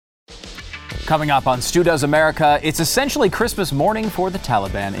Coming up on Stu Does America, it's essentially Christmas morning for the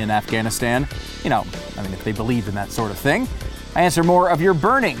Taliban in Afghanistan. If they believed in that sort of thing. I answer more of your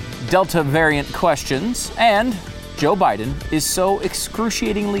burning Delta variant questions. And Joe Biden is so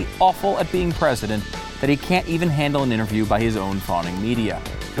excruciatingly awful at being president that he can't even handle an interview by his own fawning media.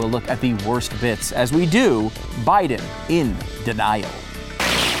 We'll look at the worst bits as we do Biden in denial.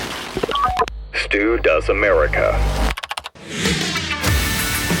 Stu Does America.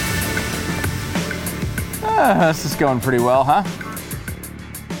 This is going pretty well, huh?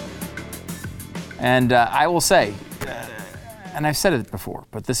 And I will say, and I've said it before,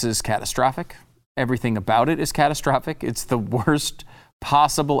 but this is catastrophic. Everything about it is catastrophic. It's the worst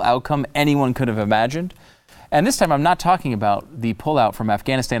possible outcome anyone could have imagined. And this time I'm not talking about the pullout from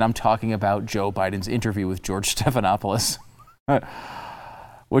Afghanistan. I'm talking about Joe Biden's interview with George Stephanopoulos,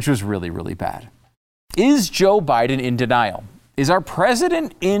 which was really, really bad. Is Joe Biden in denial? Is our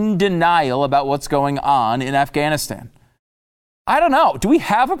president in denial about what's going on in Afghanistan? I don't know. Do we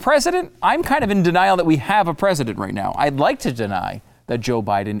have a president? I'm kind of in denial that we have a president right now. I'd like to deny that Joe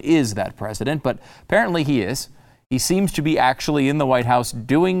Biden is that president, but apparently he is. He seems to be actually in the White House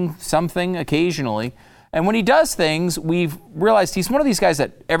doing something occasionally. And when he does things, we've realized he's one of these guys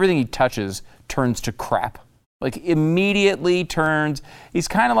that everything he touches turns to crap. Like immediately turns. He's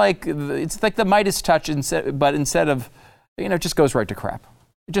kind of like, it's like the Midas touch, but instead of, it just goes right to crap.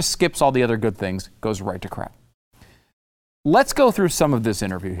 It just skips all the other good things, goes right to crap. Let's go through some of this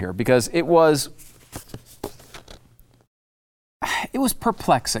interview here because it was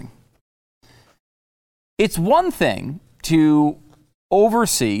perplexing. It's one thing to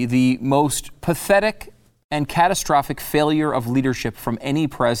oversee the most pathetic and catastrophic failure of leadership from any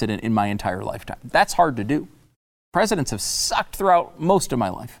president in my entire lifetime. That's hard to do. Presidents have sucked throughout most of my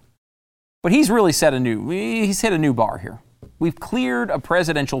life. But he's really hit a new bar here. We've cleared a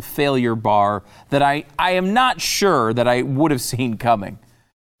presidential failure bar that I am not sure that I would have seen coming.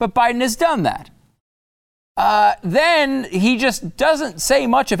 But Biden has done that. Then he just doesn't say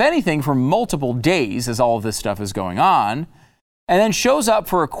much of anything for multiple days as all of this stuff is going on, and then shows up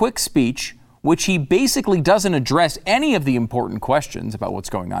for a quick speech, which he basically doesn't address any of the important questions about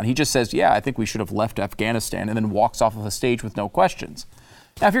what's going on. He just says, yeah, I think we should have left Afghanistan, and then walks off of the stage with no questions.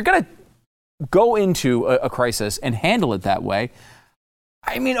 Now, if you're going to go into a crisis and handle it that way,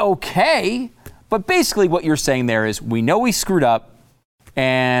 okay. But basically what you're saying there is we know we screwed up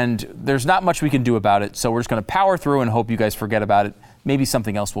and there's not much we can do about it. So we're just going to power through and hope you guys forget about it. Maybe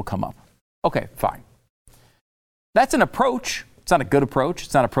something else will come up. Okay, fine. That's an approach. It's not a good approach.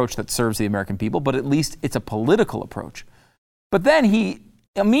 It's not an approach that serves the American people, but at least it's a political approach. But then he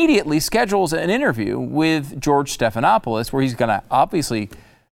immediately schedules an interview with George Stephanopoulos where he's going to obviously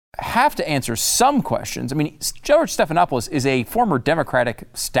have to answer some questions. George Stephanopoulos is a former Democratic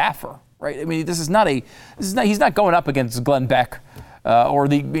staffer, right? He's not going up against Glenn Beck or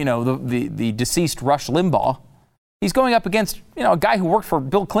the deceased Rush Limbaugh. He's going up against, a guy who worked for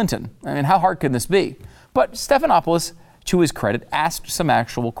Bill Clinton. How hard can this be? But Stephanopoulos, to his credit, asked some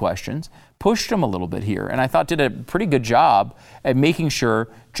actual questions, pushed him a little bit here, and I thought did a pretty good job at making sure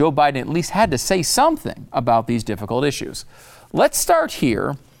Joe Biden at least had to say something about these difficult issues. Let's start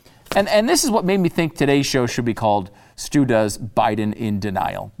here. And this is what made me think today's show should be called Stu Does Biden in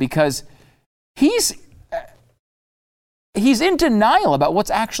Denial, because he's in denial about what's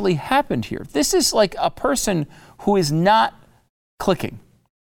actually happened here. This is like a person who is not clicking.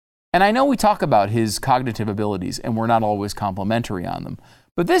 And I know we talk about his cognitive abilities and we're not always complimentary on them,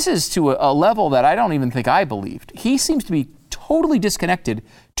 but this is to a level that I don't even think I believed. He seems to be totally disconnected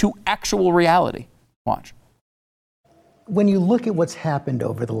to actual reality. Watch. When you look at what's happened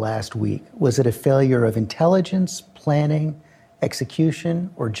over the last week, was it a failure of intelligence, planning, execution,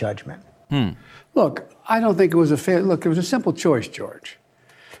 or judgment? Look, I don't think it was a failure. Look, it was a simple choice, George.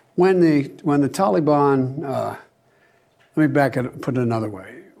 When the Taliban, let me put it another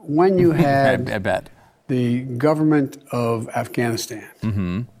way. When you had I bet. The government of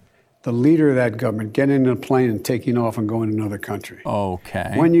Afghanistan, the leader of that government getting in a plane and taking off and going to another country.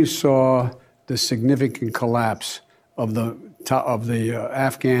 Okay. When you saw the significant collapse of the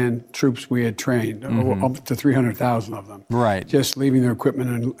Afghan troops we had trained, up to 300,000 of them. Right. Just leaving their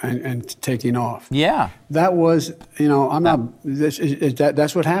equipment and taking off. Yeah. That was,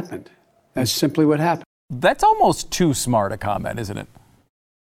 that's what happened. That's simply what happened. That's almost too smart a comment, isn't it?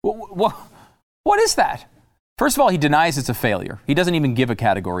 What is that? First of all, he denies it's a failure. He doesn't even give a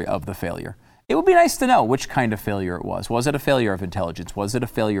category of the failure. It would be nice to know which kind of failure it was. Was it a failure of intelligence? Was it a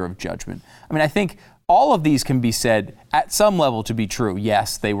failure of judgment? I think all of these can be said at some level to be true.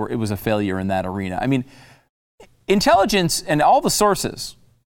 Yes, it was a failure in that arena. Intelligence and all the sources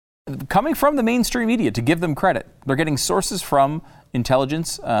coming from the mainstream media, to give them credit. They're getting sources from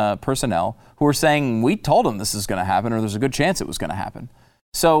intelligence personnel who are saying, we told them this is going to happen, or there's a good chance it was going to happen.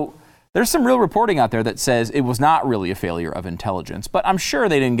 So there's some real reporting out there that says it was not really a failure of intelligence, but I'm sure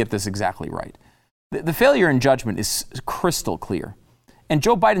they didn't get this exactly right. The failure in judgment is crystal clear. And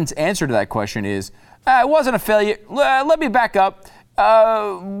Joe Biden's answer to that question is, it wasn't a failure. Let me back up.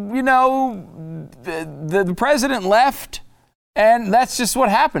 The president left, and that's just what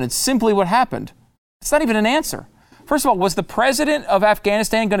happened. It's simply what happened. It's not even an answer. First of all, was the president of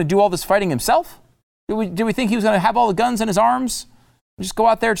Afghanistan going to do all this fighting himself? Did we think he was going to have all the guns in his arms? Just go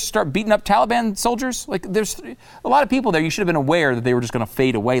out there to start beating up Taliban soldiers? Like, there's a lot of people there. You should have been aware that they were just going to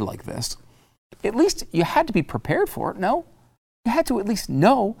fade away like this. At least you had to be prepared for it, no? You had to at least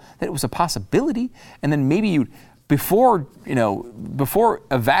know that it was a possibility, and then maybe before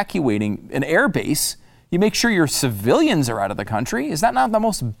evacuating an air base, you make sure your civilians are out of the country. Is that not the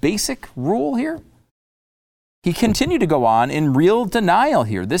most basic rule here? He continued to go on in real denial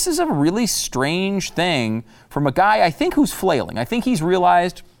here. This is a really strange thing from a guy, I think, who's flailing. I think he's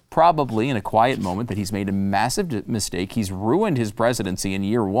realized, probably in a quiet moment, that he's made a massive mistake. He's ruined his presidency in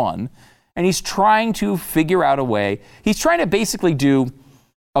year one, and he's trying to figure out a way. He's trying to basically do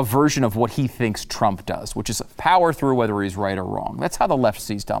a version of what he thinks Trump does, which is power through whether he's right or wrong. That's how the left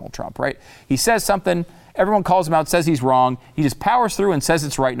sees Donald Trump, right? He says something, everyone calls him out, says he's wrong. He just powers through and says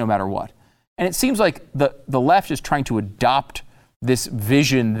it's right no matter what. And it seems like the left is trying to adopt this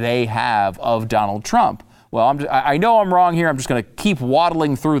vision they have of Donald Trump. Well, I know I'm wrong here. I'm just going to keep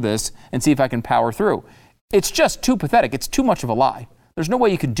waddling through this and see if I can power through. It's just too pathetic. It's too much of a lie. There's no way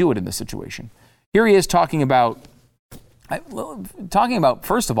you could do it in this situation. Here he is talking about,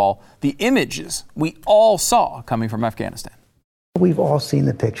 first of all, the images we all saw coming from Afghanistan. We've all seen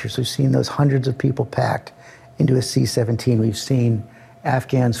the pictures. We've seen those hundreds of people packed into a C-17. We've seen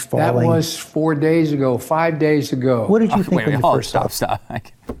Afghans falling. That was 4 days ago, 5 days ago. What did you think when you first saw it? Stop.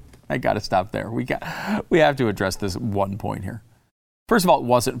 I got to stop there. We have to address this one point here. First of all, it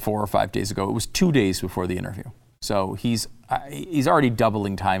wasn't 4 or 5 days ago. It was 2 days before the interview. So he's already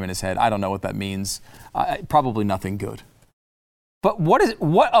doubling time in his head. I don't know what that means. Probably nothing good. But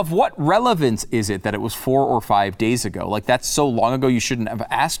what relevance is it that it was 4 or 5 days ago? Like, that's so long ago you shouldn't have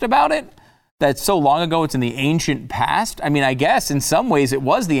asked about it? That's so long ago it's in the ancient past? I mean, I guess in some ways it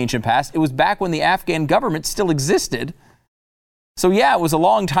was the ancient past. It was back when the Afghan government still existed. So yeah, it was a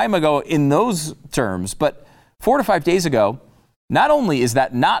long time ago in those terms. But 4 to 5 days ago, not only is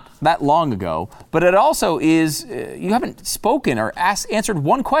that not that long ago, but it also is, you haven't spoken or answered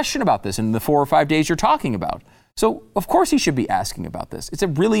one question about this in the 4 or 5 days you're talking about. So of course he should be asking about this. It's a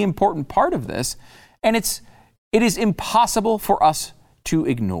really important part of this. And it is impossible for us to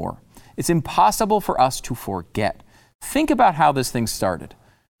ignore. It's impossible for us to forget. Think about how this thing started.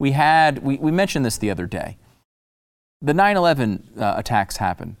 We mentioned this the other day. The 9/11 attacks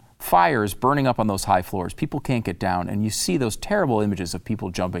happen. Fires burning up on those high floors. People can't get down. And you see those terrible images of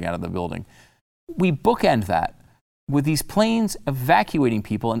people jumping out of the building. We bookend that with these planes evacuating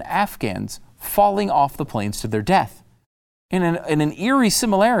people and Afghans falling off the planes to their death. In an eerie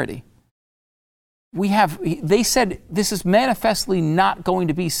similarity. They said this is manifestly not going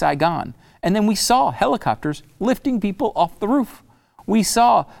to be Saigon. And then we saw helicopters lifting people off the roof. We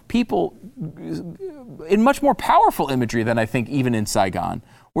saw people in much more powerful imagery than I think even in Saigon,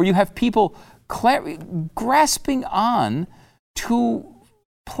 where you have people grasping on to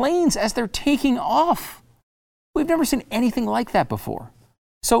planes as they're taking off. We've never seen anything like that before.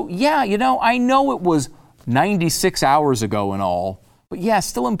 So yeah, I know it was 96 hours ago and all, but yeah,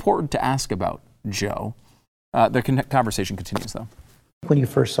 still important to ask about. Joe. The conversation continues, though. When you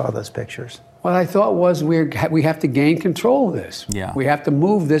first saw those pictures? What I thought was we have to gain control of this. Yeah. We have to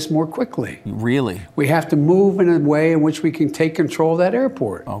move this more quickly. Really? We have to move in a way in which we can take control of that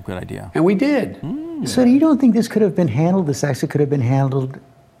airport. Oh, good idea. And we did. So you don't think this could have been handled, this actually could have been handled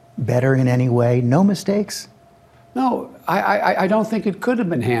better in any way? No mistakes? No, I don't think it could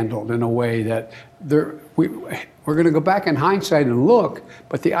have been handled in a way that we're going to go back in hindsight and look,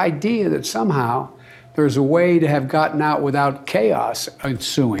 but the idea that somehow there's a way to have gotten out without chaos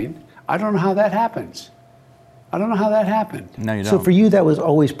ensuing, I don't know how that happens. I don't know how that happened. No, you don't. So for you, that was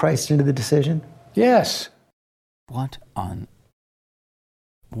always priced into the decision? Yes. What on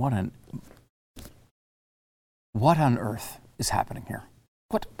earth is happening here?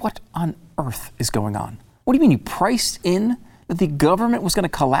 What on earth is going on? What do you mean you priced in that the government was going to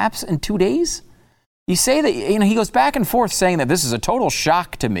collapse in 2 days? You say that, he goes back and forth saying that this is a total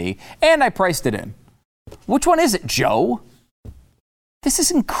shock to me, and I priced it in. Which one is it, Joe? This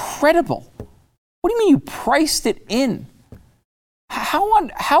is incredible. What do you mean you priced it in?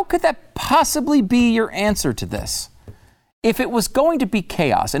 How could that possibly be your answer to this? If it was going to be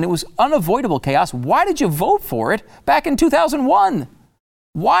chaos and it was unavoidable chaos, why did you vote for it back in 2001?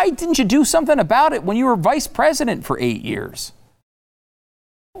 Why didn't you do something about it when you were vice president for 8 years?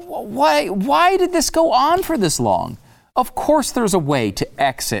 Why did this go on for this long? Of course there's a way to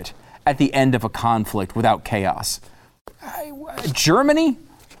exit at the end of a conflict without chaos. Germany?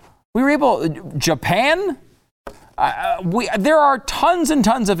 We were able... Japan? There are tons and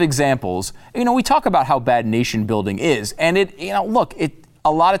tons of examples. We talk about how bad nation building is, and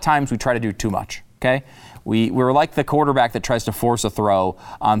a lot of times we try to do too much, okay? We're like the quarterback that tries to force a throw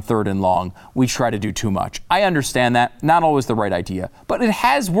on 3rd and long. We try to do too much. I understand that. Not always the right idea, but it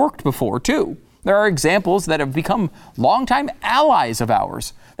has worked before, too. There are examples that have become longtime allies of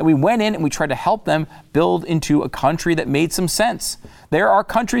ours, that we went in and we tried to help them build into a country that made some sense. There are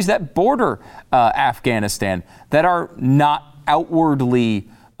countries that border Afghanistan that are not outwardly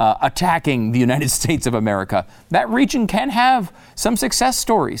attacking the United States of America. That region can have some success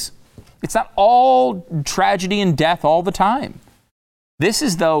stories. It's not all tragedy and death all the time. This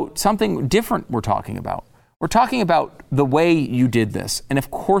is, though, something different we're talking about. We're talking about the way you did this. And of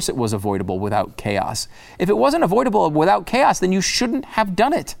course it was avoidable without chaos. If it wasn't avoidable without chaos, then you shouldn't have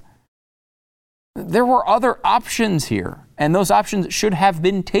done it. There were other options here, and those options should have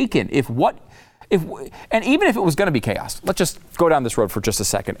been taken. And even if it was going to be chaos, let's just go down this road for just a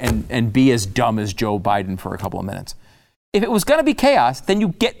second and be as dumb as Joe Biden for a couple of minutes. If it was going to be chaos, then you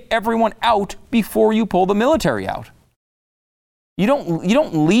get everyone out before you pull the military out. You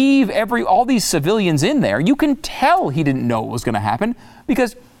don't leave all these civilians in there. You can tell he didn't know what was going to happen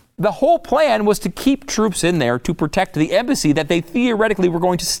because the whole plan was to keep troops in there to protect the embassy that they theoretically were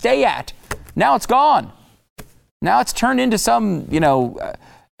going to stay at. Now it's gone. Now it's turned into some,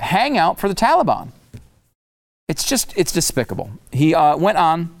 hangout for the Taliban. It's despicable. He went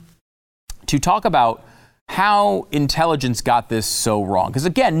on to talk about how intelligence got this so wrong. Because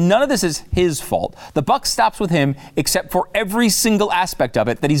again, none of this is his fault. The buck stops with him, except for every single aspect of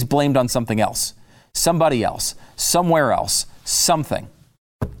it that he's blamed on something else. Somebody else. Somewhere else. Something.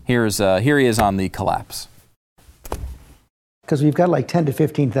 Here he is on the collapse. Because we've got like 10 to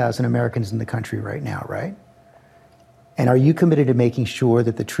 15,000 Americans in the country right now, right? And are you committed to making sure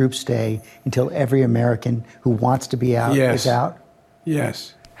that the troops stay until every American who wants to be out is out?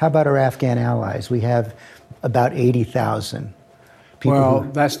 Yes. How about our Afghan allies? We have about 80,000 people. Well,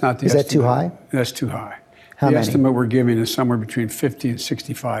 that's not the estimate. Is that too high? That's too high. How the many? estimate we're giving is somewhere between 50 and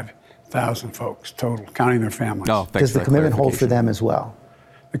 65,000 folks total, counting their families. Oh, Does the commitment hold for them as well?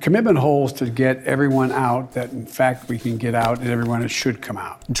 The commitment holds to get everyone out that, in fact, we can get out and everyone should come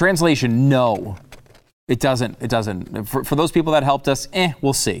out. In translation, no. It doesn't. For those people that helped us,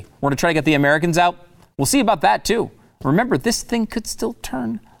 we'll see. We're going to try to get the Americans out. We'll see about that, too. Remember, this thing could still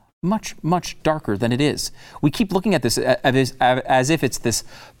turn much, much darker than it is. We keep looking at this as if it's this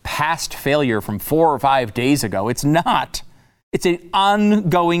past failure from 4 or 5 days ago. It's not. It's an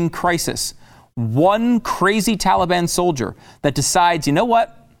ongoing crisis. One crazy Taliban soldier that decides, you know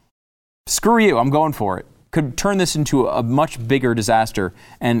what? Screw you, I'm going for it, could turn this into a much bigger disaster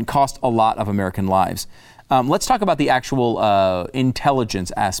and cost a lot of American lives. Let's talk about the actual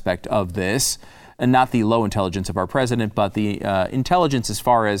intelligence aspect of this. And not the low intelligence of our president, but the intelligence as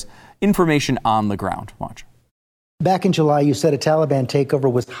far as information on the ground. Watch. Back in July, you said a Taliban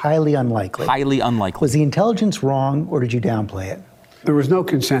takeover was highly unlikely. Highly unlikely. Was the intelligence wrong, or did you downplay it? There was no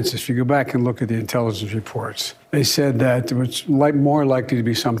consensus. If you go back and look at the intelligence reports, they said that it was more likely to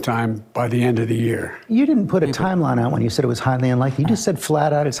be sometime by the end of the year. You didn't put a timeline out when you said it was highly unlikely. You just said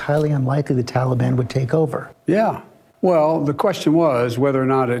flat out it's highly unlikely the Taliban would take over. Yeah. Well, the question was whether or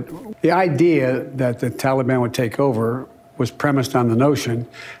not the idea that the Taliban would take over was premised on the notion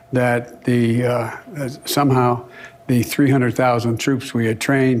that somehow the 300,000 troops we had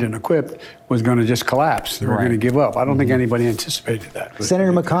trained and equipped was going to just collapse. They were going to give up. I don't think anybody anticipated that.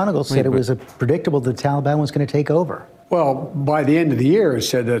 Senator McConnell said it was predictable the Taliban was going to take over. Well, by the end of the year, it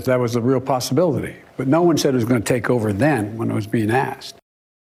said that was a real possibility. But no one said it was going to take over then when it was being asked.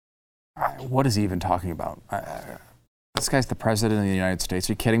 What is he even talking about? This guy's the president of the United States.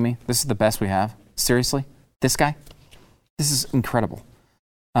 Are you kidding me? This is the best we have? Seriously? This guy? This is incredible.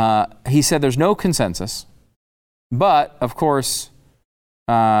 He said there's no consensus, but of course,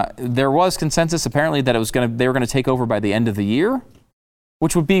 there was consensus apparently that they were going to take over by the end of the year,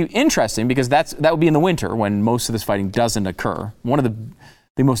 which would be interesting because that would be in the winter when most of this fighting doesn't occur. One of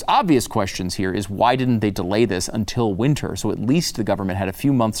the most obvious questions here is why didn't they delay this until winter? So at least the government had a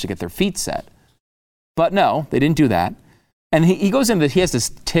few months to get their feet set. But no, they didn't do that. And he goes into, he has this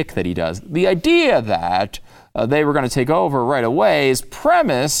tick that he does. The idea that they were going to take over right away is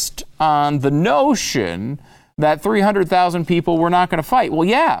premised on the notion that 300,000 people were not going to fight. Well,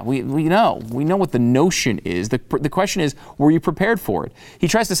 yeah, we know what the notion is. The question is, were you prepared for it? He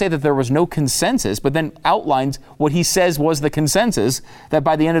tries to say that there was no consensus, but then outlines what he says was the consensus, that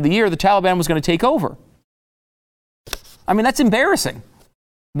by the end of the year, the Taliban was going to take over. I mean, that's embarrassing.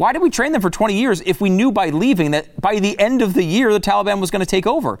 Why did we train them for 20 years if we knew by leaving that by the end of the year, the Taliban was going to take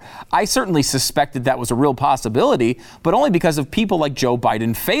over? I certainly suspected that was a real possibility, but only because of people like Joe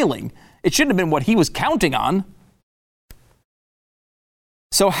Biden failing. It shouldn't have been what he was counting on.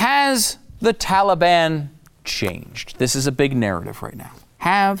 So has the Taliban changed? This is a big narrative right now.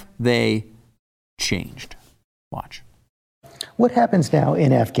 Have they changed? Watch. What happens now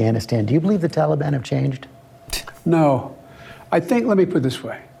in Afghanistan? Do you believe the Taliban have changed? No. I think, let me put it this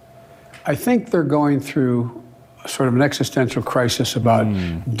way. I think they're going through sort of an existential crisis about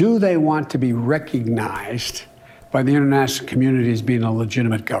do they want to be recognized by the international community as being a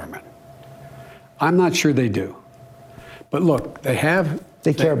legitimate government? I'm not sure they do. But look, they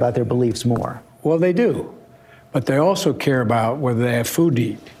care about their beliefs more. Well, they do. But they also care about whether they have food to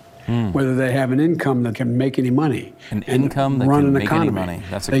eat, whether they have an income that can make any money. An income that can make any money.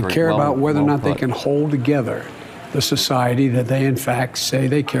 That's a They great, care about whether or not they put. can hold together the society that they, in fact, say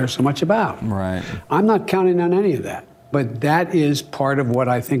they care so much about. Right. I'm not counting on any of that. But that is part of what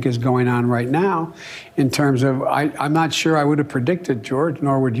I think is going on right now in terms of, I'm not sure I would have predicted, George,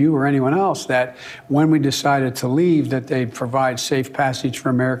 nor would you or anyone else, that when we decided to leave, that they'd provide safe passage for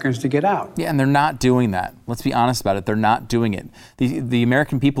Americans to get out. Yeah, and they're not doing that. Let's be honest about it. They're not doing it. The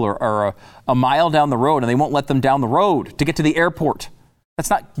American people are a mile down the road, and they won't let them down the road to get to the airport. That's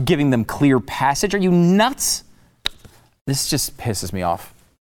not giving them clear passage. Are you nuts? This just pisses me off.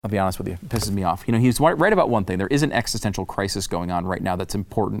 I'll be honest with you. It pisses me off. You know, he's right about one thing. There is an existential crisis going on right now that's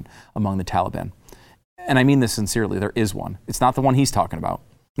important among the Taliban. And I mean this sincerely. There is one. It's not the one he's talking about.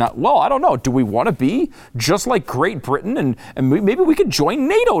 Not, well, I don't know. Do we want to be just like Great Britain and maybe we could join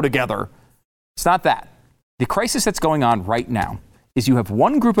NATO together? It's not that. The crisis that's going on right now is you have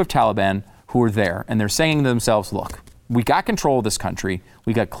one group of Taliban who are there and they're saying to themselves, look, we got control of this country.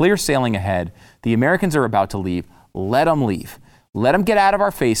 We got clear sailing ahead. The Americans are about to leave. Let them leave. Let them get out of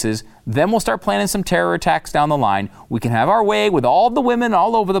our faces. Then we'll start planning some terror attacks down the line. We can have our way with all the women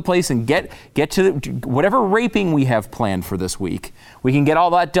all over the place and get to whatever raping we have planned for this week. We can get all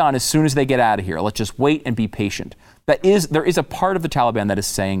that done as soon as they get out of here. Let's just wait and be patient. There is a part of the Taliban that is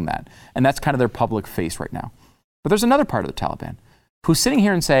saying that, and that's kind of their public face right now. But there's another part of the Taliban who's sitting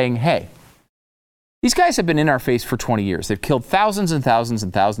here and saying, hey, these guys have been in our face for 20 years. They've killed thousands and thousands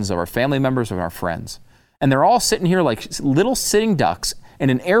and thousands of our family members, of our friends. And they're all sitting here like little sitting ducks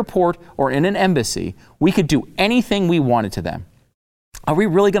in an airport or in an embassy. We could do anything we wanted to them. Are we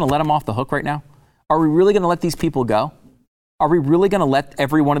really going to let them off the hook right now? Are we really going to let these people go? Are we really going to let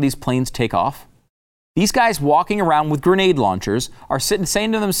every one of these planes take off? These guys walking around with grenade launchers are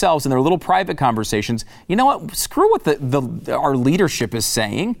saying to themselves in their little private conversations, you know what, screw what our leadership is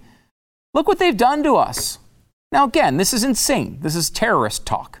saying. Look what they've done to us. Now, again, this is insane. This is terrorist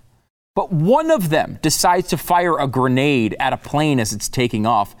talk. But one of them decides to fire a grenade at a plane as it's taking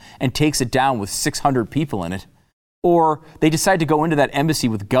off and takes it down with 600 people in it. Or they decide to go into that embassy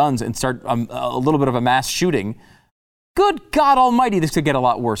with guns and start a little bit of a mass shooting. Good God Almighty, this could get a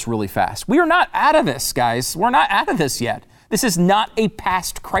lot worse really fast. We are not out of this, guys. We're not out of this yet. This is not a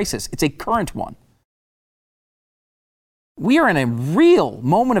past crisis. It's a current one. We are in a real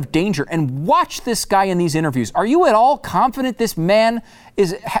moment of danger. And watch this guy in these interviews. Are you at all confident this man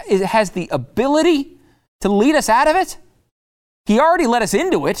has the ability to lead us out of it? He already let us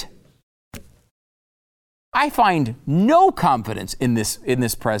into it. I find no confidence in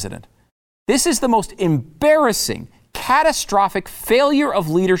this president. This is the most embarrassing, catastrophic failure of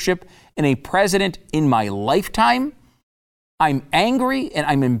leadership in a president in my lifetime. I'm angry and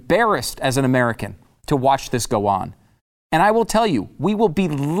I'm embarrassed as an American to watch this go on. And I will tell you, we will be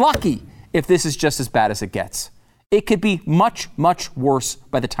lucky if this is just as bad as it gets. It could be much, much worse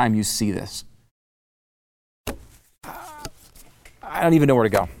by the time you see this. I don't even know where to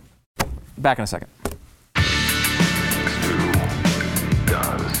go. Back in a second.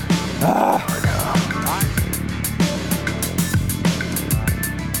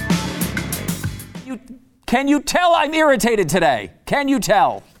 Can you tell I'm irritated today? Can you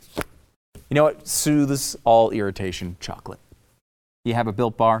tell? You know what soothes all irritation? Chocolate. You have a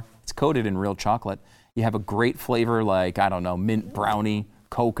Built Bar, it's coated in real chocolate. You have a great flavor like, I don't know, mint brownie,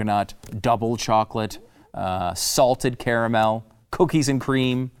 coconut, double chocolate, salted caramel, cookies and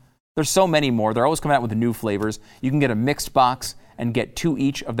cream. There's so many more. They're always coming out with new flavors. You can get a mixed box and get 2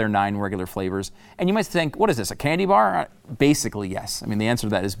 each of their 9 regular flavors. And you might think, what is this, a candy bar? Basically, yes. I mean, the answer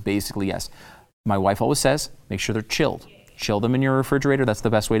to that is basically yes. My wife always says, make sure they're chilled. Chill them in your refrigerator. That's the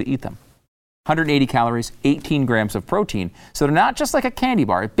best way to eat them. 180 calories, 18 grams of protein. So they're not just like a candy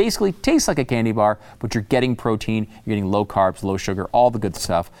bar. It basically tastes like a candy bar, but you're getting protein, you're getting low carbs, low sugar, all the good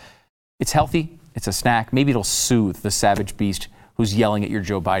stuff. It's healthy. It's a snack. Maybe it'll soothe the savage beast who's yelling at your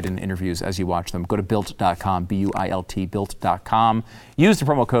Joe Biden interviews as you watch them. Go to Built.com, B-U-I-L-T, Built.com. Use the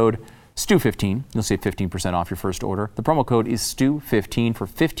promo code STU15. You'll save 15% off your first order. The promo code is STU15 for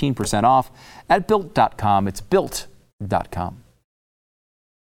 15% off at Built.com. It's Built.com.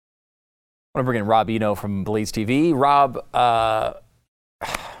 I want to bring in Rob Eno from Blaze TV. Rob,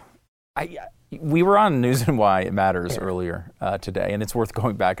 we were on News and Why It Matters earlier today, and it's worth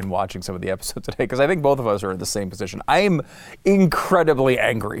going back and watching some of the episodes today because I think both of us are in the same position. I am incredibly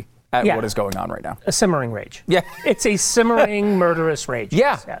angry at what is going on right now. A simmering rage. Yeah. It's a simmering, murderous rage.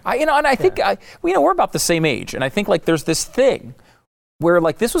 Yeah. I think we're about the same age, and I think like there's this thing where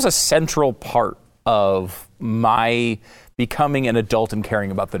like this was a central part of my becoming an adult and caring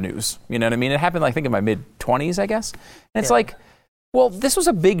about the news. You know what I mean? It happened, I think, in my mid-20s, I guess. And it's like, well, this was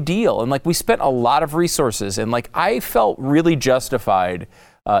a big deal. And like, we spent a lot of resources. And like, I felt really justified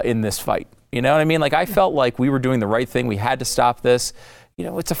in this fight. You know what I mean? Like, I felt like we were doing the right thing. We had to stop this. You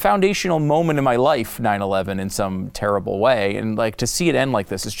know, it's a foundational moment in my life, 9/11, in some terrible way. And like, to see it end like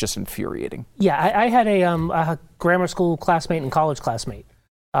this is just infuriating. Yeah, I had a grammar school classmate and college classmate.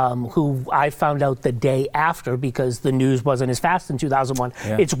 Who I found out the day after because the news wasn't as fast in 2001.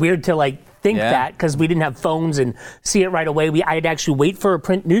 Yeah. It's weird to like think that because we didn't have phones and see it right away. I'd actually wait for a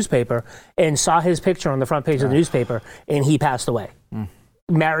print newspaper and saw his picture on the front page of the newspaper, and he passed away.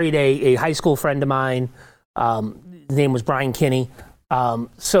 Married a high school friend of mine. His name was Brian Kinney.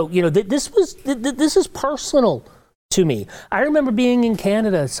 So you know this is personal to me. I remember being in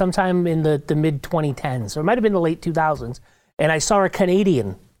Canada sometime in the mid 2010s, or it might have been the late 2000s. And I saw a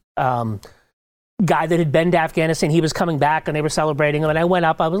Canadian guy that had been to Afghanistan. He was coming back, and they were celebrating him. And I went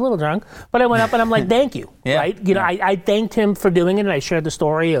up. I was a little drunk, but I went up, and I'm like, thank you, right? You know, I thanked him for doing it, and I shared the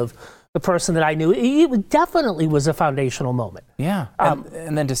story of the person that I knew. It definitely was a foundational moment. Yeah,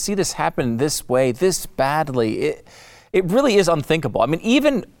 and then to see this happen this way, this badly, it really is unthinkable. I mean,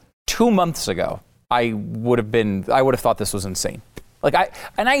 even 2 months ago, I would have thought this was insane. Like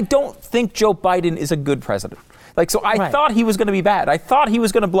I don't think Joe Biden is a good president. Like, so I thought he was going to be bad. I thought he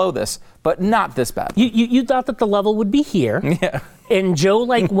was going to blow this, but not this bad. You thought that the level would be here. Yeah. And Joe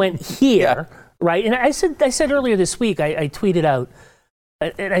like went here, right? And I said earlier this week, I tweeted out,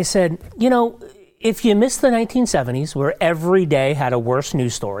 and I said, you know, if you missed the 1970s where every day had a worse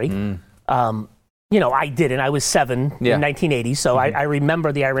news story, you know, I didn't. I was 7 in 1980, so I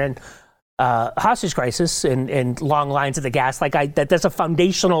remember the Iran hostage crisis and long lines at the gas. Like that's a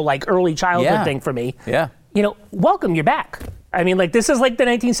foundational, like early childhood thing for me. Yeah. You know, welcome, you're back. I mean, like, this is like the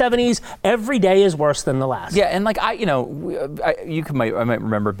 1970s. Every day is worse than the last. Yeah, and like, I might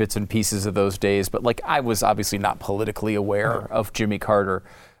remember bits and pieces of those days, but like, I was obviously not politically aware of Jimmy Carter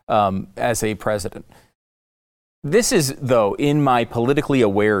as a president. This is, though, in my politically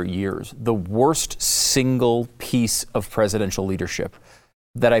aware years, the worst single piece of presidential leadership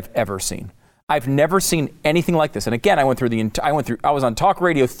that I've ever seen. I've never seen anything like this. And again, I was on talk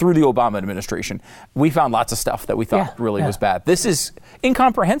radio through the Obama administration. We found lots of stuff that we thought was bad. This is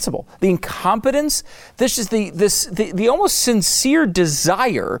incomprehensible. The incompetence, this is the almost sincere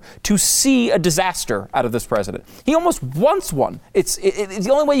desire to see a disaster out of this president. He almost wants one. It's the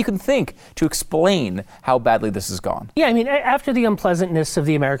only way you can think to explain how badly this has gone. Yeah, I mean, after the unpleasantness of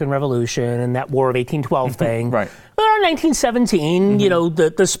the American Revolution and that War of 1812 thing, right. 1917, you know,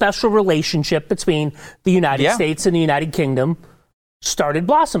 the special relationship between the United States and the United Kingdom started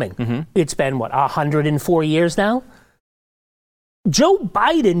blossoming. It's been, 104 years now? Joe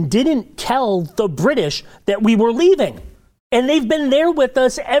Biden didn't tell the British that we were leaving. And they've been there with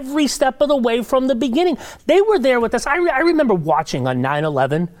us every step of the way from the beginning. They were there with us. I remember watching on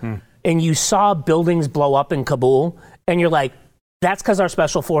 9/11, and you saw buildings blow up in Kabul, and you're like, that's because our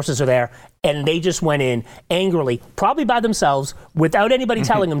special forces are there, and they just went in angrily, probably by themselves, without anybody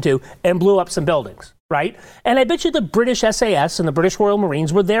telling them to, and blew up some buildings, right? And I bet you the British SAS and the British Royal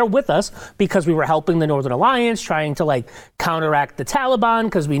Marines were there with us because we were helping the Northern Alliance, trying to, like, counteract the Taliban,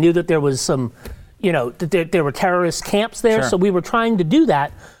 because we knew that there was some, you know, that there were terrorist camps there, so we were trying to do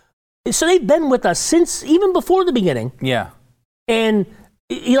that. So they've been with us since, even before the beginning. Yeah. And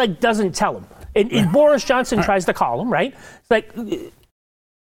he, like, doesn't tell them. And Boris Johnson tries to call him, right? It's like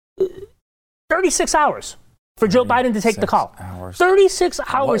 36 hours. for Joe Biden to take the call. 36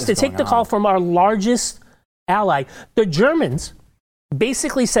 hours to take the call from our largest ally. The Germans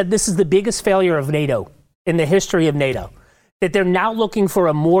basically said this is the biggest failure of NATO in the history of NATO. That they're now looking for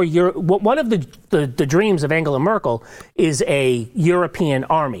a more one of the dreams of Angela Merkel is a European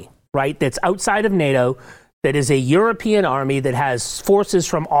army, right? That's outside of NATO, that is a European army that has forces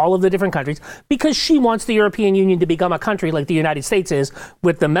from all of the different countries, because she wants the European Union to become a country like the United States is,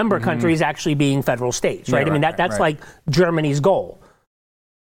 with the member countries actually being federal states, right? I mean, that's like Germany's goal.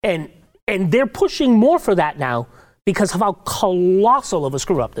 And they're pushing more for that now because of how colossal of a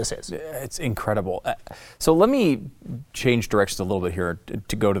screw-up this is. It's incredible. So let me change directions a little bit here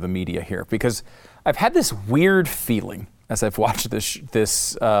to go to the media here, because I've had this weird feeling as I've watched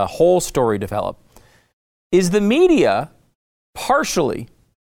this whole story develop. Is the media partially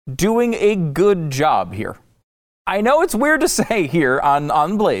doing a good job here? I know it's weird to say here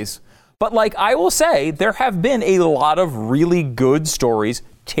on Blaze, but like I will say, there have been a lot of really good stories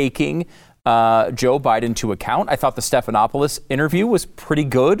taking Joe Biden to account. I thought the Stephanopoulos interview was pretty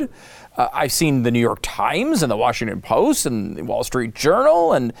good. I've seen the New York Times and the Washington Post and the Wall Street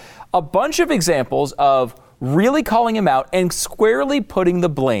Journal and a bunch of examples of really calling him out and squarely putting the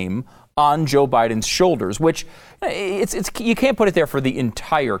blame on Joe Biden's shoulders, which it's you can't put it there for the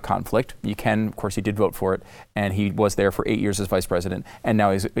entire conflict. You can, of course, he did vote for it, and he was there for 8 years as vice president, and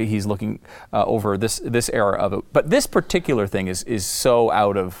now he's looking over this era of it. But this particular thing is so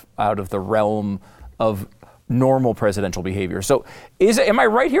out of the realm of normal presidential behavior. So am I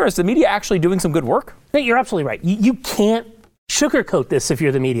right here? Is the media actually doing some good work? No, you're absolutely right. You can't sugarcoat this if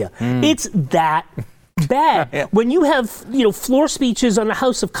you're the media. It's that bad. Yeah. When you have, floor speeches on the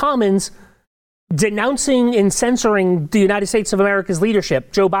House of Commons denouncing and censoring the United States of America's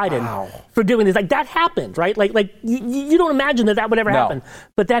leadership, Joe Biden, for doing this, like that happened, right? Like you don't imagine that would ever happen,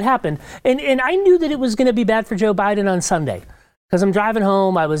 but that happened. And I knew that it was going to be bad for Joe Biden on Sunday, because I'm driving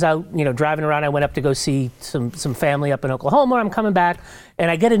home. I was out, driving around. I went up to go see some family up in Oklahoma. I'm coming back, and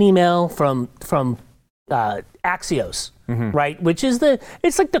I get an email from Axios. Right, which is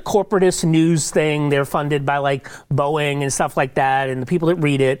it's like the corporatist news thing. They're funded by like Boeing and stuff like that, and the people that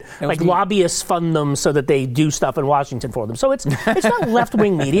read it, like lobbyists fund them so that they do stuff in Washington for them. So it's not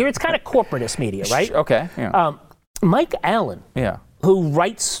left-wing media; it's kind of corporatist media, right? Okay. Yeah. Mike Allen, who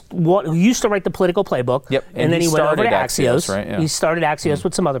used to write the Political Playbook, and then he went over to Axios. Right? Yeah. He started Axios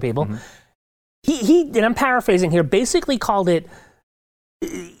with some other people. He and I'm paraphrasing here, basically called it.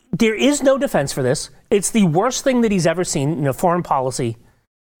 There is no defense for this. It's the worst thing that he's ever seen in a foreign policy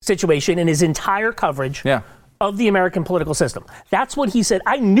situation in his entire coverage of the American political system. That's what he said.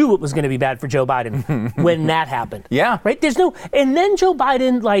 I knew it was going to be bad for Joe Biden when that happened. Yeah. Right? And then Joe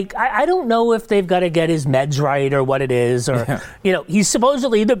Biden, I don't know if they've got to get his meds right or what it is. Or, he's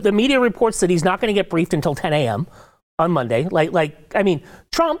supposedly, the media reports that he's not going to get briefed until 10 a.m. on Monday.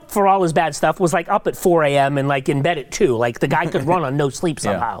 Trump, for all his bad stuff, was up at 4 a.m. and in bed at 2. The guy could run on no sleep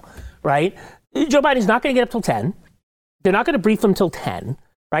somehow, right? Joe Biden's not going to get up till 10. They're not going to brief him till 10,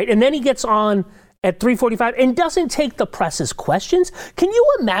 right? And then he gets on at 3:45 and doesn't take the press's questions. Can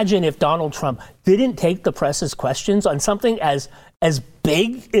you imagine if Donald Trump didn't take the press's questions on something as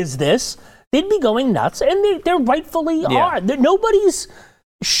big as this? They'd be going nuts, and they rightfully are. Nobody's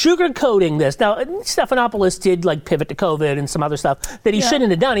sugarcoating this. Now, Stephanopoulos did pivot to COVID and some other stuff that he shouldn't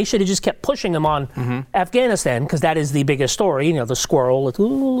have done. He should have just kept pushing him on Afghanistan, because that is the biggest story. The squirrel,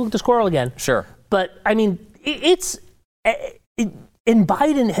 look, the squirrel again. Sure. But I mean, and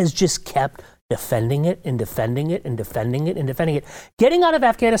Biden has just kept defending it and defending it and defending it and defending it. Getting out of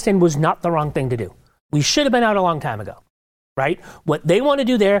Afghanistan was not the wrong thing to do. We should have been out a long time ago. Right? What they want to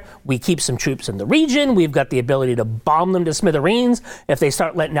do there, we keep some troops in the region. We've got the ability to bomb them to smithereens. If they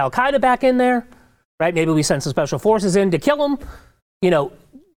start letting al-Qaeda back in there, right? Maybe we send some special forces in to kill them,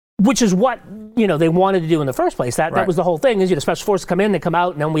 which is what, they wanted to do in the first place. That was the whole thing, is special forces come in, they come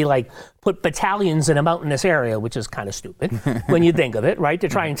out, and then we put battalions in a mountainous area, which is kind of stupid when you think of it, right? To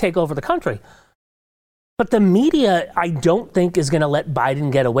try and take over the country. But the media, I don't think, is going to let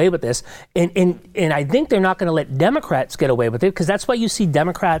Biden get away with this. And I think they're not going to let Democrats get away with it, because that's why you see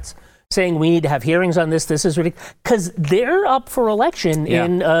Democrats saying we need to have hearings on this. This is ridiculous, because they're up for election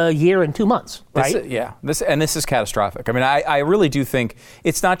in a year and 2 months, right? This is catastrophic. I mean, I really do think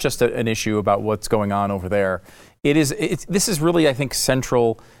it's not just an issue about what's going on over there. This is really, I think,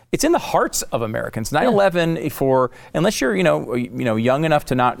 central. It's in the hearts of Americans. 9/11, unless you're young enough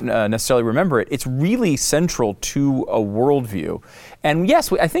to not necessarily remember it, it's really central to a worldview. And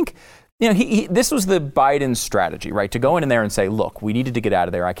yes, I think this was the Biden strategy, right? To go in there and say, look, we needed to get out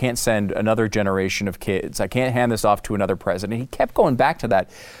of there. I can't send another generation of kids. I can't hand this off to another president. He kept going back to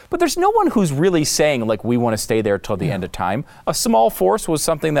that. But there's no one who's really saying, like, we want to stay there till the end of time. A small force was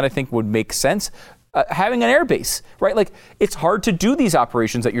something that I think would make sense. Having an air base, right? Like, it's hard to do these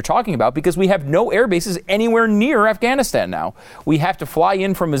operations that you're talking about because we have no air bases anywhere near Afghanistan now. We have to fly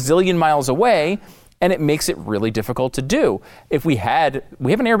in from a zillion miles away, and it makes it really difficult to do. If we have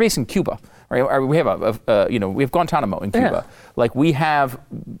an air base in Cuba, right? We have we have Guantanamo in Cuba. Yeah. Like we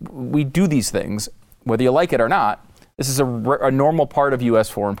do these things, whether you like it or not. This is a normal part of U.S.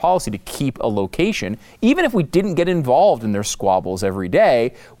 foreign policy to keep a location. Even if we didn't get involved in their squabbles every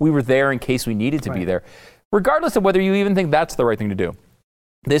day, we were there in case we needed to be there. Regardless of whether you even think that's the right thing to do.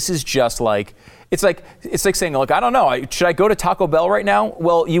 This is just like, it's like saying, look, I don't know, should I go to Taco Bell right now?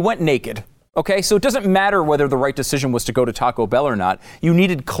 Well, you went naked. Okay, so it doesn't matter whether the right decision was to go to Taco Bell or not. You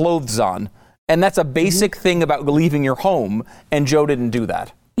needed clothes on. And that's a basic thing about leaving your home, and Joe didn't do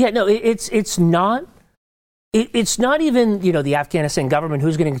that. Yeah, no, it's not even, the Afghanistan government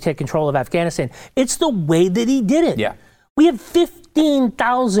who's going to take control of Afghanistan. It's the way that he did it. Yeah. We have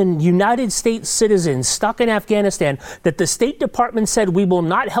 15,000 United States citizens stuck in Afghanistan that the State Department said we will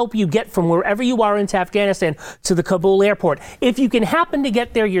not help you get from wherever you are into Afghanistan to the Kabul airport. If you can happen to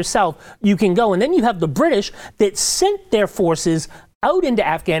get there yourself, you can go. And then you have the British that sent their forces out into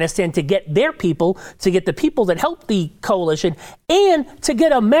Afghanistan to get their people, to get the people that helped the coalition, and to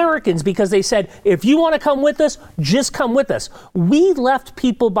get Americans, because they said, if you want to come with us, just come with us. We left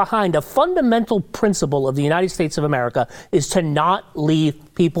people behind. A fundamental principle of the United States of America is to not leave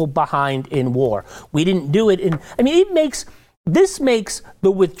people behind in war. We didn't do it this makes the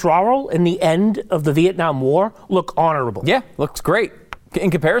withdrawal and the end of the Vietnam War look honorable. Yeah, looks great.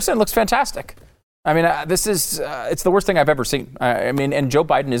 In comparison, it looks fantastic. I mean, it's the worst thing I've ever seen. And Joe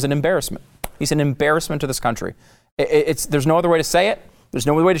Biden is an embarrassment. He's an embarrassment to this country. There's no other way to say it. There's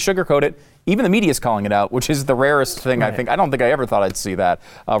no other way to sugarcoat it. Even the media is calling it out, which is the rarest thing, right. I think. I don't think I ever thought I'd see that.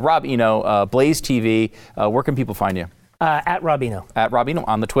 Rob Eno, Blaze TV, where can people find you? At Rob Eno. At Rob Eno,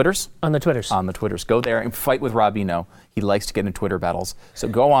 on the Twitters? On the Twitters. On the Twitters. Go there and fight with Rob Eno. He likes to get into Twitter battles. So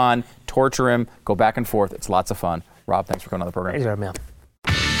go on, torture him, go back and forth. It's lots of fun. Rob, thanks for coming on the program. Thanks, Rob.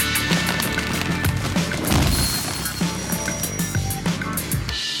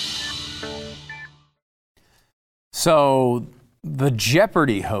 So the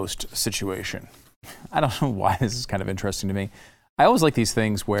Jeopardy host situation, I don't know why this is kind of interesting to me. I always like these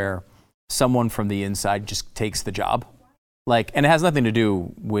things where someone from the inside just takes the job. And it has nothing to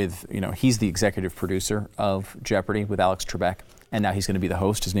do with, he's the executive producer of Jeopardy with Alex Trebek, and now he's going to be the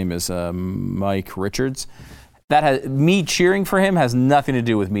host. His name is Mike Richards. Me cheering for him has nothing to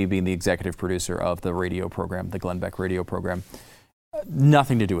do with me being the executive producer of the radio program, the Glenn Beck radio program.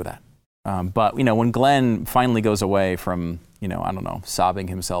 Nothing to do with that. But, when Glenn finally goes away from, sobbing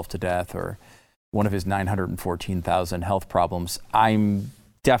himself to death or one of his 914,000 health problems, I'm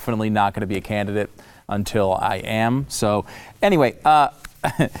definitely not going to be a candidate until I am. So anyway,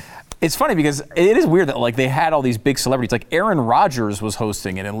 it's funny because it is weird that they had all these big celebrities, like Aaron Rodgers was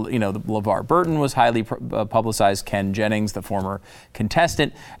hosting it, and LeVar Burton was highly publicized, Ken Jennings, the former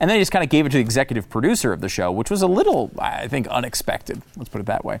contestant, and then he just kind of gave it to the executive producer of the show, which was a little, I think, unexpected. Let's put it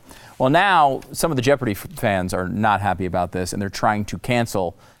that way. Well, now some of the Jeopardy fans are not happy about this, and they're trying to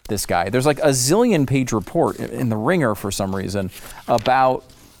cancel this guy. There's a zillion-page report in The Ringer for some reason about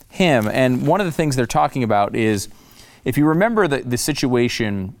him, and one of the things they're talking about is, if you remember the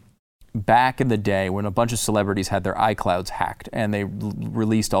situation back in the day when a bunch of celebrities had their iClouds hacked and they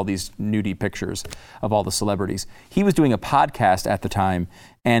released all these nudie pictures of all the celebrities. He was doing a podcast at the time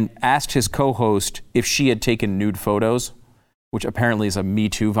and asked his co-host if she had taken nude photos, which apparently is a Me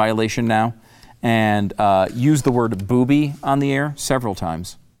Too violation now, and used the word booby on the air several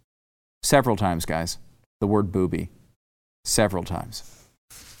times. Several times, guys. The word booby. Several times.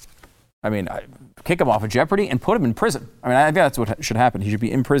 Kick him off of Jeopardy and put him in prison. I think that's what should happen. He should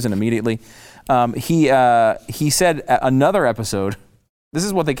be in prison immediately. He said another episode, this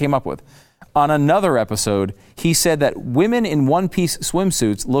is what they came up with. On another episode, he said that women in one-piece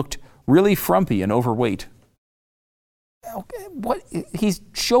swimsuits looked really frumpy and overweight. Okay, what? He's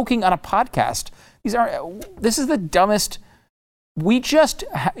joking on a podcast. This is the dumbest.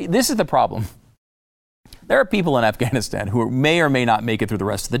 This is the problem. There are people in Afghanistan who may or may not make it through the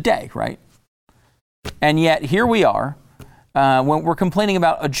rest of the day, right? And yet here we are, when we're complaining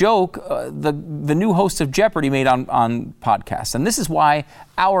about a joke the new hosts of Jeopardy made on podcasts. And this is why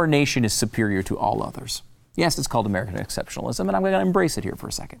our nation is superior to all others. Yes, it's called American exceptionalism, and I'm going to embrace it here for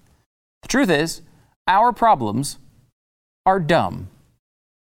a second. The truth is, our problems are dumb.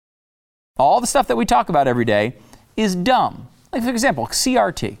 All the stuff that we talk about every day is dumb. Like, for example,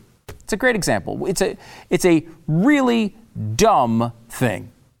 CRT. It's a great example. It's a really dumb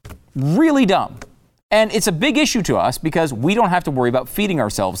thing. Really dumb. And it's a big issue to us because we don't have to worry about feeding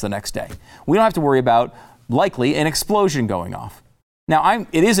ourselves the next day. We don't have to worry about, likely, an explosion going off. Now,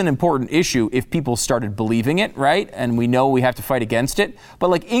 it is an important issue if people started believing it, right? And we know we have to fight against it. But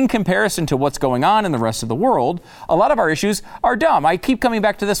like in comparison to what's going on in the rest of the world, a lot of our issues are dumb. I keep coming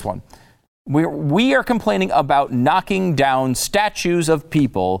back to this one. We are complaining about knocking down statues of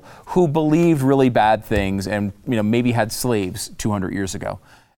people who believed really bad things and maybe had slaves 200 years ago.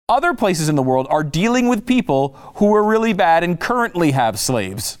 Other places in the world are dealing with people who were really bad and currently have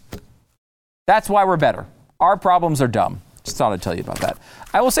slaves. That's why we're better. Our problems are dumb. Just thought I'd tell you about that.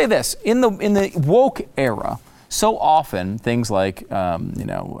 I will say this, in the woke era, so often things like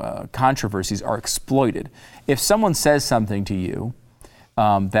controversies are exploited. If someone says something to you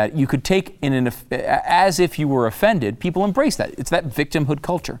that you could take as if you were offended, people embrace that. It's that victimhood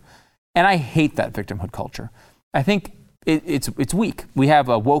culture. And I hate that victimhood culture. I think it's weak. We have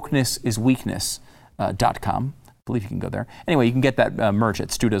wokenessisweakness.com. I believe you can go there. Anyway, you can get that merch at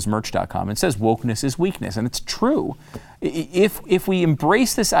studasmerch.com. It says wokeness is weakness, and it's true. If we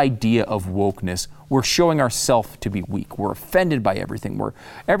embrace this idea of wokeness, we're showing ourselves to be weak. We're offended by everything.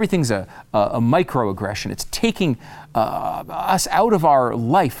 Everything's a microaggression. It's taking us out of our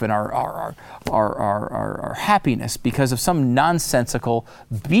life and our happiness because of some nonsensical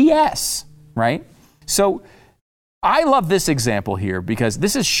BS, right? So I love this example here because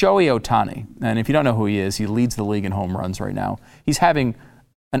this is Shohei Ohtani. And if you don't know who he is, he leads the league in home runs right now. He's having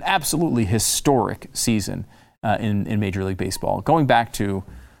an absolutely historic season in Major League Baseball, going back to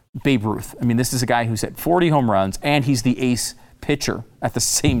Babe Ruth. I mean, this is a guy who's hit 40 home runs, and he's the ace pitcher at the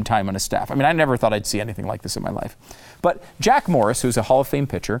same time on his staff. I mean, I never thought I'd see anything like this in my life. But Jack Morris, who's a Hall of Fame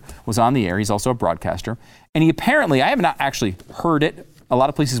pitcher, was on the air. He's also a broadcaster. And he apparently, I have not actually heard it. A lot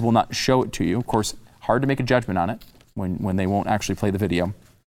of places will not show it to you. Of course, hard to make a judgment on it when they won't actually play the video.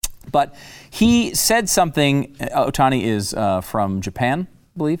 But he said something. Ohtani is from Japan,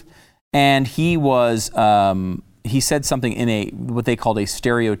 I believe. And he said something in what they called a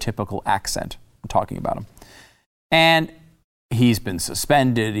stereotypical accent, talking about him. And he's been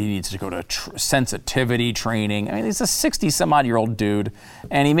suspended. He needs to go to sensitivity training. I mean, he's a 60-some-odd-year-old dude.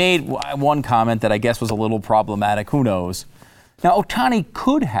 And he made one comment that I guess was a little problematic. Who knows? Now, Ohtani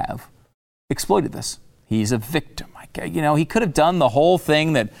could have exploited this. He's a victim. He could have done the whole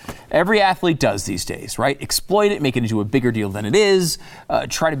thing that every athlete does these days, right? Exploit it, make it into a bigger deal than it is,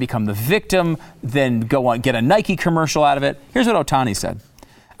 try to become the victim, then go on, get a Nike commercial out of it. Here's what Ohtani said.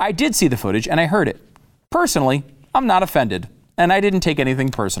 I did see the footage and I heard it. Personally, I'm not offended, and I didn't take anything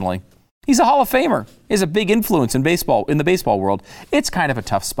personally. He's a Hall of Famer. He has a big influence in the baseball world. It's kind of a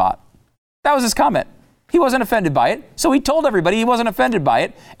tough spot. That was his comment. He wasn't offended by it, so he told everybody he wasn't offended by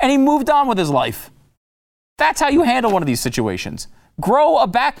it, and he moved on with his life. That's how you handle one of these situations. Grow a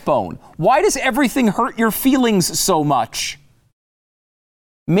backbone. Why does everything hurt your feelings so much?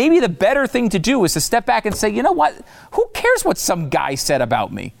 Maybe the better thing to do is to step back and say, you know what? Who cares what some guy said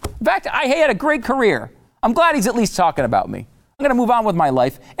about me? In fact, I had a great career. I'm glad he's at least talking about me. I'm going to move on with my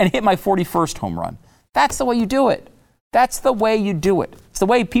life and hit my 41st home run. That's the way you do it. That's the way you do it. It's the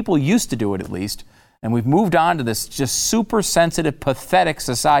way people used to do it, at least. And we've moved on to this just super sensitive, pathetic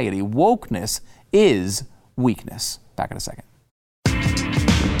society. Wokeness is weakness. Back in a second.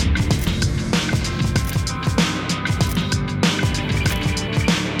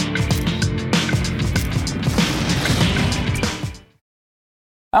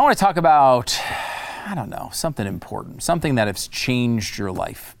 I want to talk about, something important, something that has changed your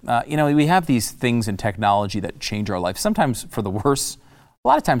life. We have these things in technology that change our life, sometimes for the worse, a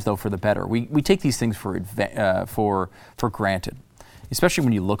lot of times, though, for the better. We take these things for granted, especially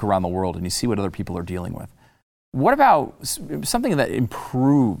when you look around the world and you see what other people are dealing with. What about something that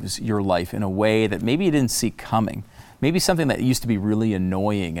improves your life in a way that maybe you didn't see coming? Maybe something that used to be really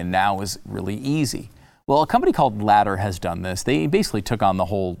annoying and now is really easy. Well, a company called Ladder has done this. They basically took on the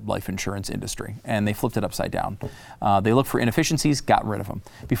whole life insurance industry and they flipped it upside down. They looked for inefficiencies, got rid of them.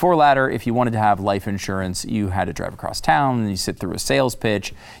 Before Ladder, if you wanted to have life insurance, you had to drive across town and you sit through a sales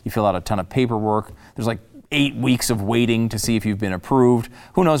pitch, you fill out a ton of paperwork. There's like 8 weeks of waiting to see if you've been approved.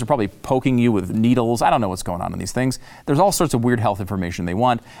 Who knows, they're probably poking you with needles. I don't know what's going on in these things. There's all sorts of weird health information they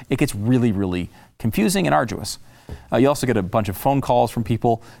want. It gets really, really confusing and arduous. You also get a bunch of phone calls from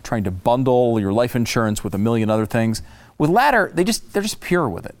people trying to bundle your life insurance with a million other things. With Ladder, they're just pure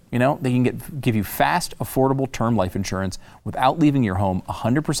with it. You know, they can give you fast, affordable term life insurance without leaving your home,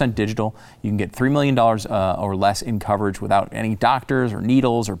 100% digital. You can get $3 million or less in coverage without any doctors or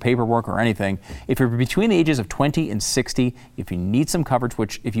needles or paperwork or anything. If you're between the ages of 20 and 60, if you need some coverage,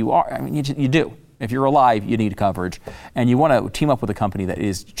 which if you are, I mean, you do. If you're alive, you need coverage, and you want to team up with a company that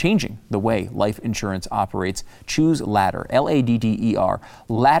is changing the way life insurance operates. Choose Ladder, Ladder.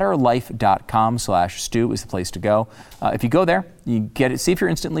 Ladderlife.com/Stu is the place to go. If you go there, you get it. See if you're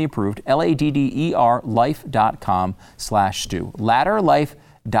instantly approved. Ladder life.com/Stu.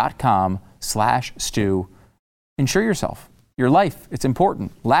 Ladderlife.com/Stu. Insure yourself. Your life, it's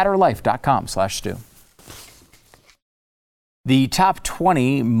important. Ladderlife.com/Stu. The top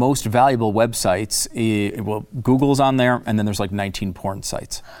 20 most valuable websites, well, Google's on there, and then there's like 19 porn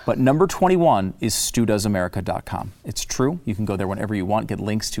sites. But number 21 is StuDoesAmerica.com. It's true. You can go there whenever you want, get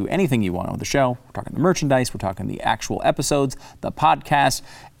links to anything you want on the show. We're talking the merchandise, we're talking the actual episodes, the podcast,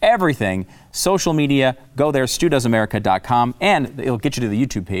 everything. Social media, go there, StuDoesAmerica.com, and it'll get you to the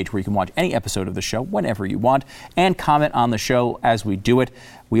YouTube page where you can watch any episode of the show whenever you want and comment on the show as we do it.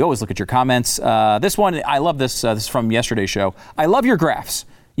 We always look at your comments. This one, I love this. This is from yesterday's show. I love your graphs.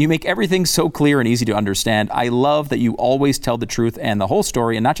 You make everything so clear and easy to understand. I love that you always tell the truth and the whole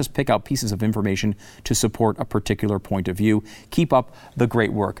story and not just pick out pieces of information to support a particular point of view. Keep up the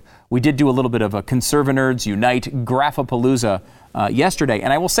great work. We did do a little bit of a Conservanerds Unite Graphapalooza yesterday,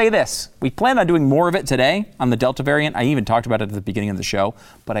 and I will say this. We plan on doing more of it today on the Delta variant. I even talked about it at the beginning of the show,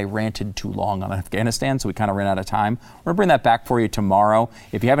 but I ranted too long on Afghanistan, so we kind of ran out of time. We're going to bring that back for you tomorrow.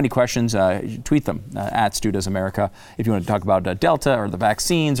 If you have any questions, tweet them at StuDoesAmerica. If you want to talk about Delta or the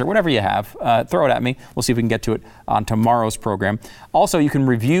vaccines or whatever you have, throw it at me. We'll see if we can get to it on tomorrow's program. Also, you can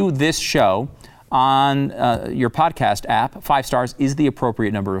review this show on your podcast app. 5 stars is the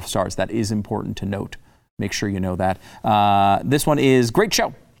appropriate number of stars. That is important to note. Make sure you know that. This one is great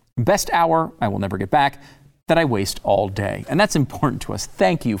show. Best hour I will never get back that I waste all day. And that's important to us.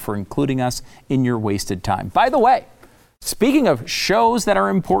 Thank you for including us in your wasted time. By the way, speaking of shows that are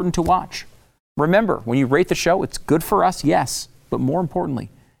important to watch, remember, when you rate the show, it's good for us, yes, but more importantly,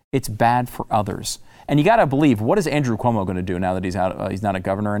 it's bad for others. And you got to believe, what is Andrew Cuomo going to do now that he's out? He's not a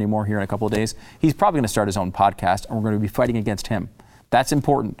governor anymore here in a couple of days? He's probably going to start his own podcast, and we're going to be fighting against him. That's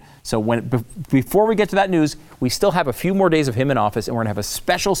important. So before we get to that news, we still have a few more days of him in office, and we're going to have a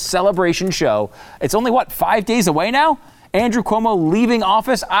special celebration show. It's only, 5 days away now? Andrew Cuomo leaving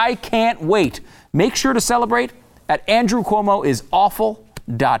office? I can't wait. Make sure to celebrate at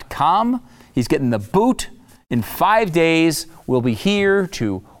AndrewCuomoisAwful.com. He's getting the boot. In 5 days, we'll be here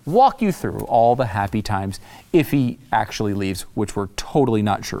to walk you through all the happy times if he actually leaves, which we're totally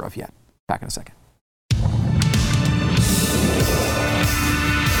not sure of yet. Back in a second.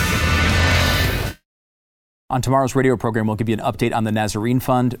 On tomorrow's radio program, we'll give you an update on the Nazarene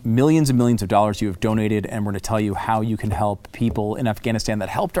Fund. Millions and millions of dollars you have donated, and we're going to tell you how you can help people in Afghanistan that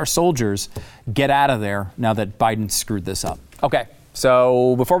helped our soldiers get out of there now that Biden screwed this up. Okay,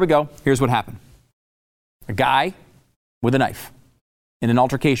 so before we go, here's what happened. A guy with a knife in an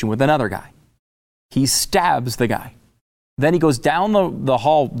altercation with another guy. He stabs the guy. Then he goes down the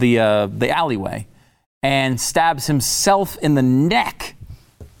hall, the alleyway, and stabs himself in the neck.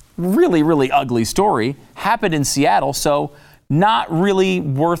 Really, really ugly story. Happened in Seattle, so not really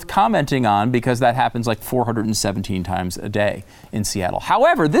worth commenting on because that happens like 417 times a day in Seattle.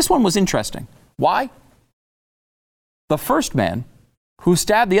 However, this one was interesting. Why? The first man who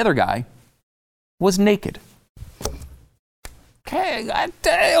stabbed the other guy was naked. Okay,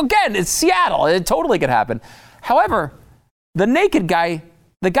 again, it's Seattle. It totally could happen. However, the naked guy,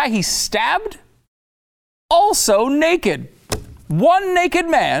 the guy he stabbed, also naked. One naked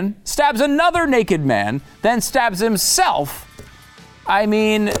man stabs another naked man, then stabs himself. I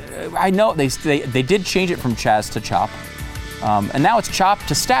mean, I know they did change it from Chaz to Chop, and now it's Chop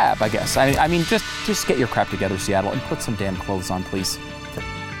to Stab, I guess. I mean, just get your crap together, Seattle, and put some damn clothes on, please.